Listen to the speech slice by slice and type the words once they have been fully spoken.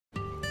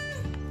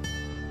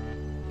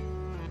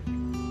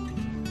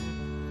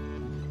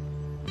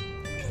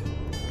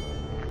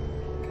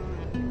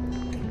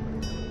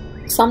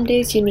Some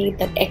days you need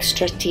that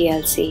extra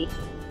TLC.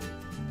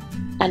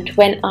 And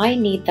when I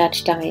need that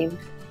time,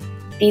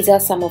 these are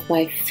some of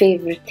my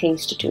favorite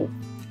things to do.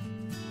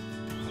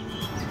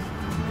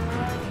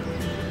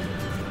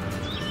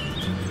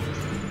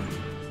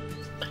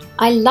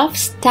 I love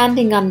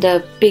standing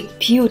under big,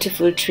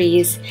 beautiful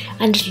trees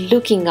and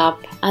looking up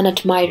and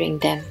admiring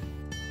them.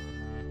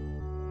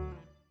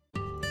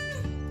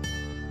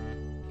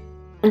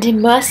 And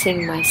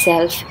immersing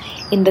myself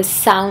in the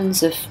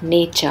sounds of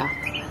nature.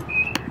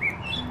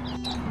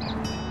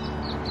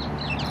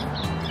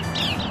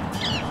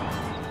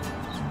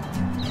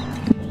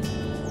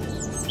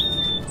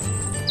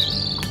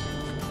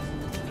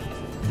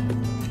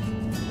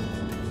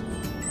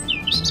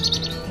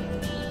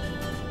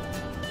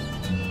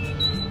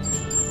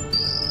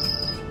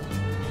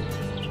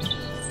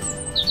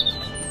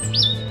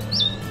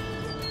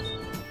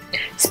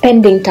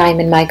 Spending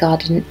time in my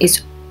garden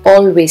is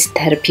always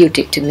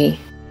therapeutic to me.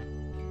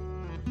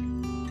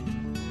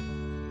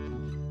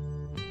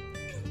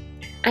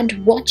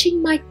 And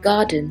watching my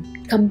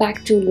garden come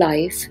back to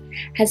life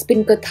has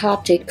been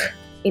cathartic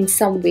in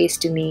some ways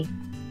to me.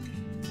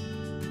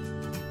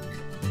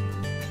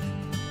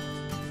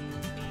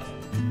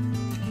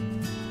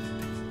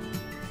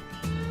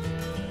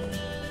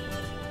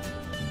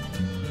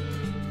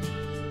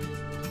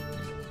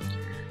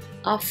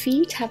 Our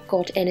feet have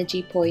got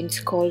energy points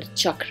called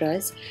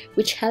chakras,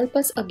 which help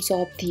us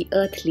absorb the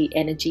earthly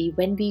energy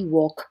when we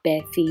walk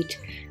bare feet,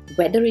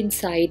 whether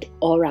inside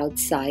or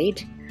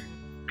outside,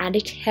 and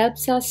it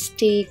helps us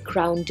stay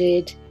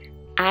grounded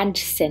and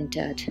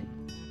centered.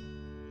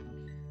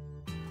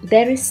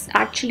 There is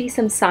actually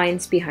some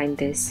science behind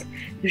this.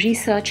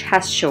 Research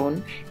has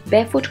shown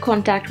barefoot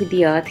contact with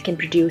the earth can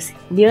produce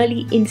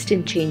nearly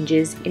instant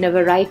changes in a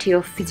variety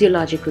of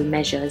physiological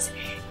measures,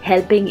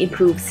 helping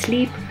improve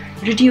sleep,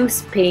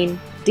 reduce pain,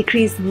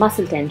 decrease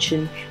muscle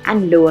tension,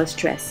 and lower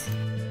stress.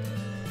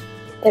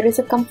 There is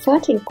a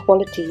comforting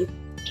quality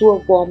to a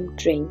warm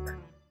drink,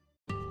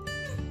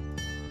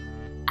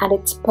 and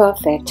it's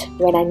perfect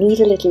when I need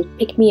a little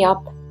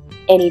pick-me-up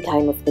any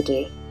time of the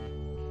day.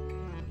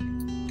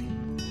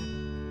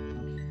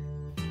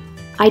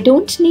 I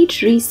don't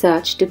need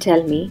research to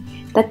tell me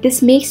that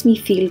this makes me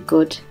feel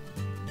good.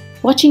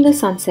 Watching a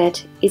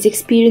sunset is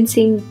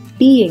experiencing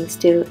being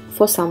still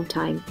for some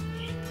time.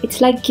 It's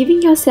like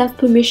giving yourself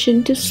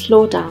permission to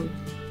slow down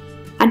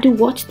and to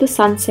watch the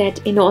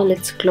sunset in all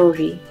its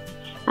glory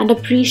and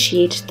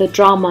appreciate the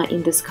drama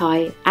in the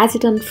sky as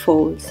it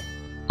unfolds.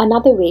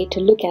 Another way to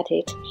look at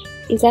it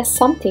is as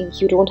something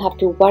you don't have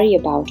to worry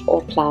about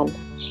or plan.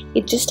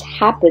 It just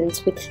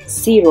happens with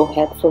zero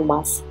help from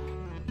us.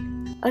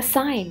 A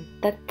sign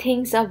that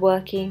things are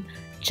working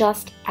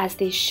just as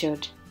they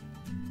should.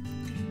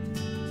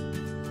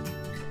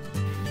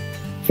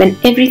 When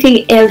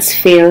everything else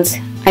fails,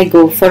 I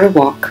go for a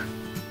walk.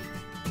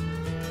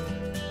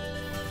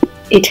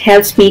 It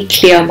helps me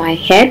clear my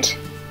head,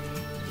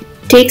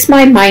 takes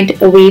my mind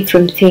away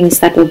from things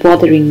that were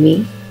bothering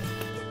me.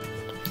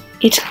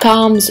 It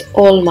calms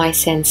all my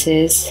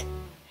senses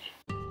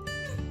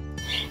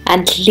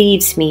and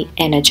leaves me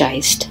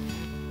energized.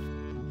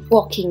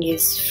 Walking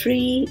is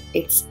free,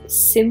 it's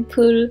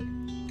simple,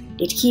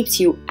 it keeps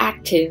you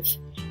active,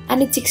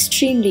 and it's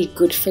extremely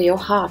good for your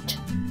heart.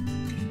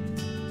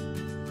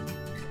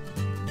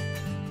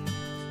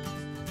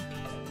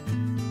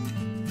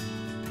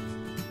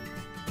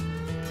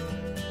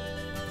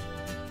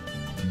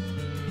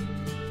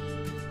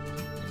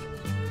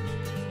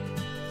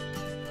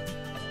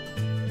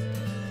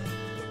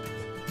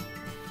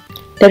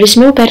 There is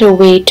no better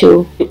way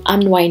to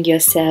unwind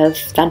yourself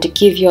than to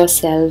give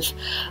yourself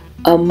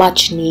a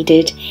much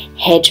needed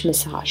head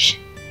massage.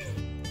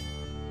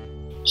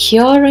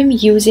 Here I'm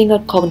using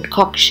a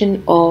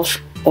concoction of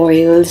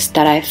oils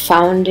that I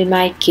found in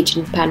my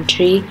kitchen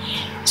pantry.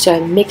 So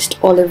I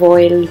mixed olive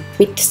oil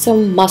with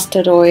some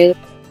mustard oil.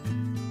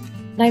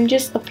 And I'm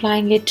just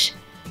applying it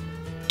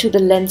to the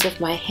length of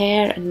my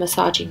hair and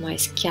massaging my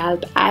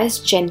scalp as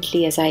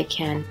gently as I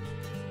can.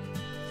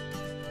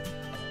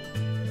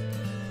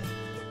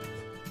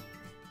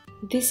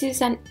 This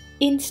is an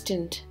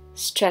instant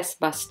stress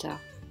buster.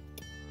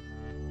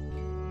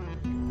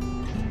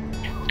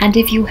 And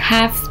if you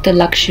have the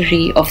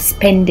luxury of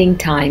spending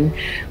time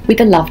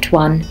with a loved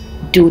one,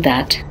 do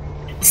that.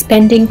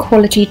 Spending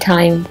quality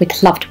time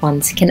with loved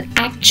ones can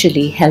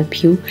actually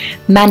help you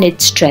manage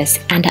stress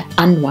and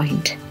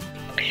unwind.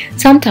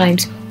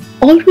 Sometimes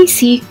all we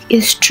seek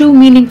is true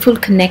meaningful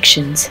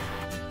connections.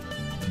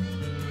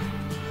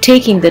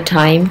 Taking the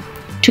time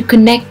to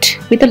connect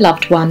with a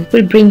loved one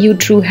will bring you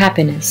true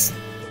happiness.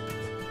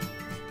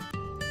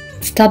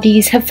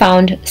 Studies have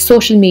found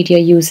social media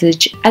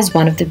usage as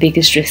one of the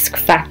biggest risk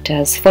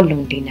factors for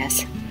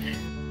loneliness.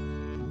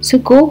 So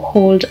go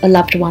hold a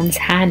loved one's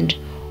hand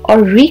or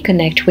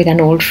reconnect with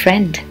an old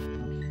friend.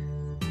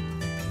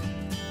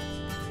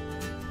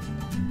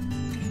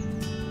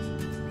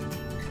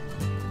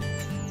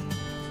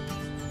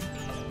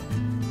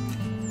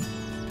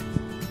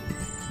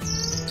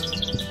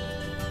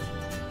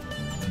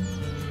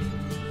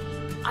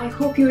 I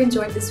hope you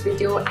enjoyed this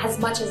video as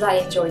much as I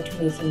enjoyed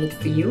making it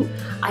for you.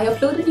 I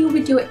upload a new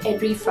video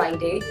every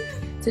Friday,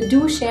 so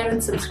do share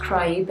and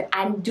subscribe,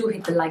 and do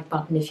hit the like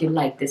button if you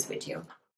like this video.